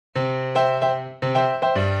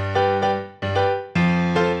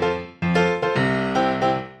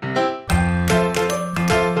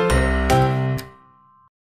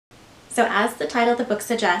So as the title of the book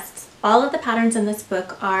suggests, all of the patterns in this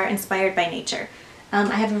book are inspired by nature. I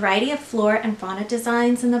have a variety of flora and fauna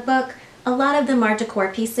designs in the book. A lot of them are decor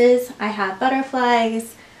pieces. I have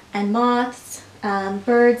butterflies and moths,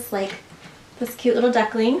 birds like this cute little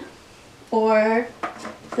duckling, or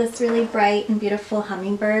this really bright and beautiful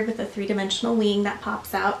hummingbird with a three-dimensional wing that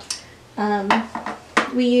pops out.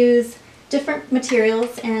 We use different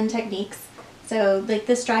materials and techniques. So like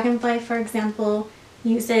this dragonfly, for example,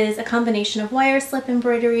 uses a combination of wire slip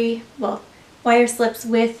embroidery, well, wire slips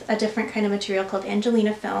with a different kind of material called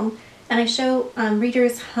Angelina film, and I show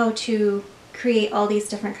readers how to create all these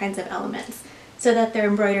different kinds of elements so that their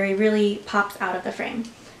embroidery really pops out of the frame.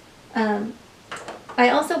 I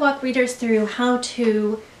also walk readers through how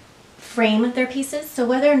to frame their pieces, so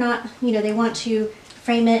whether or not they want to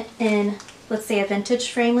frame it in, let's say, a vintage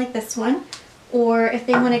frame like this one, or if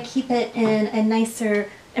they want to keep it in a nicer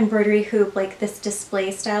embroidery hoop like this display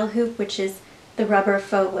style hoop, which is the rubber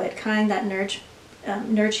faux wood kind that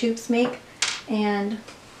Nerge hoops make. And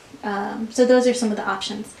so those are some of the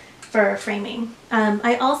options for framing.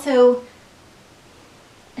 I also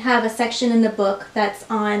have a section in the book that's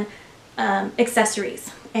on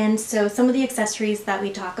accessories, and so some of the accessories that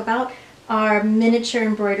we talk about are miniature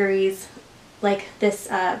embroideries like this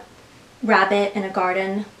rabbit in a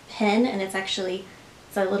garden pin, and it's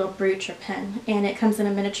a little brooch or pin, and it comes in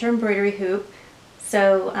a miniature embroidery hoop.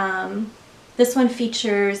 So this one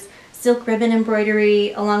features silk ribbon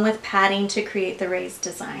embroidery along with padding to create the raised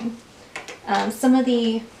design. Some of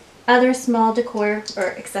the other small decor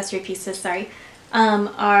or accessory pieces,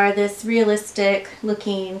 are this realistic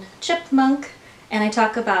looking chipmunk, and I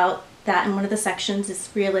talk about that in one of the sections, is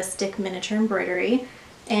realistic miniature embroidery,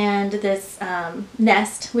 and this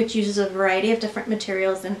nest, which uses a variety of different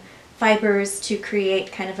materials and fibers to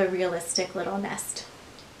create kind of a realistic little nest.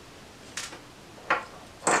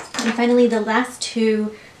 And finally, the last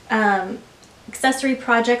two accessory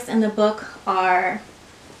projects in the book are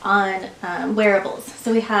on wearables.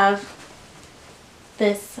 So we have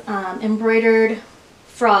this embroidered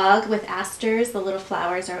frog with asters, the little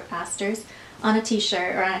flowers are asters, on a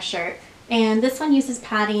t-shirt or on a shirt. And this one uses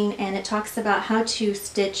padding, and it talks about how to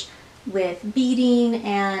stitch with beading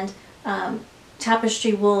and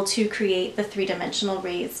tapestry wool to create the three-dimensional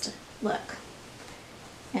raised look.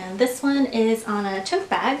 And this one is on a tote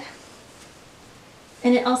bag,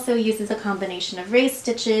 and it also uses a combination of raised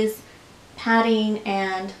stitches, padding,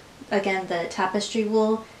 and again the tapestry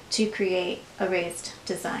wool to create a raised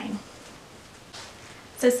design.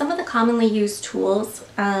 So some of the commonly used tools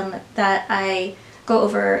that I go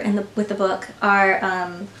over with the book are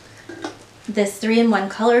this 3-in-1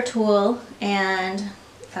 color tool and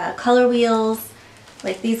color wheels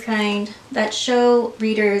like these kind that show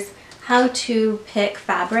readers how to pick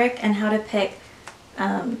fabric and how to pick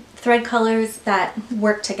thread colors that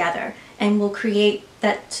work together and will create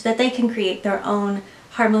that so that they can create their own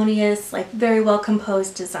harmonious, like very well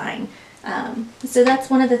composed design. So that's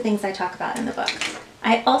one of the things I talk about in the book.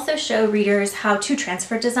 I also show readers how to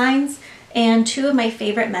transfer designs, and two of my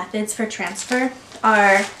favorite methods for transfer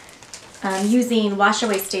are using wash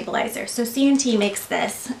away stabilizer. So C&T makes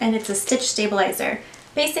this, and it's a stitch stabilizer.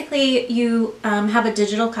 Basically, you have a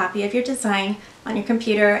digital copy of your design on your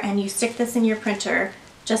computer, and you stick this in your printer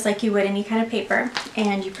just like you would any kind of paper,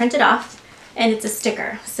 and you print it off, and it's a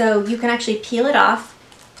sticker. So you can actually peel it off,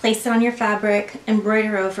 place it on your fabric,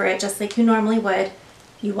 embroider over it just like you normally would.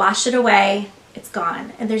 You wash it away, it's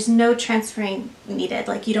gone, and there's no transferring needed.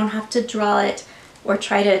 Like, you don't have to draw it or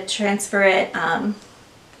try to transfer it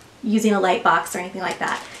using a light box or anything like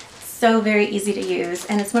that. It's so very easy to use,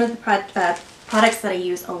 and it's one of the products that I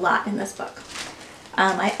use a lot in this book.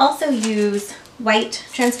 I also use white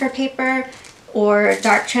transfer paper or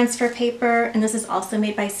dark transfer paper, and this is also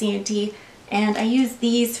made by C&T, and I use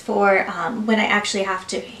these for when I actually have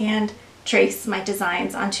to hand trace my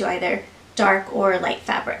designs onto either dark or light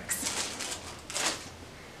fabrics.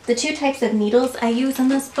 The two types of needles I use in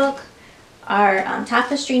this book are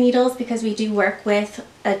tapestry needles, because we do work with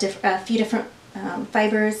a few different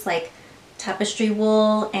fibers like tapestry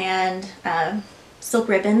wool and silk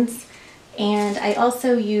ribbons, and I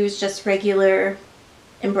also use just regular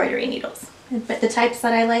embroidery needles. But the types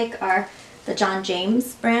that I like are the John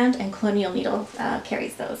James brand, and Colonial Needle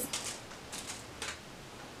carries those.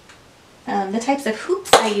 The types of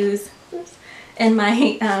hoops I use in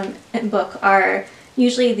my book are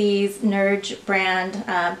usually these Nerge brand,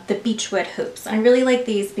 the Beechwood hoops. I really like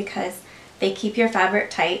these because they keep your fabric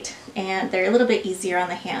tight, and they're a little bit easier on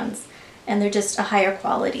the hands, and they're just a higher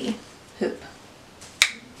quality hoop.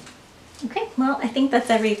 Okay, well, I think that's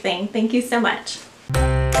everything. Thank you so much.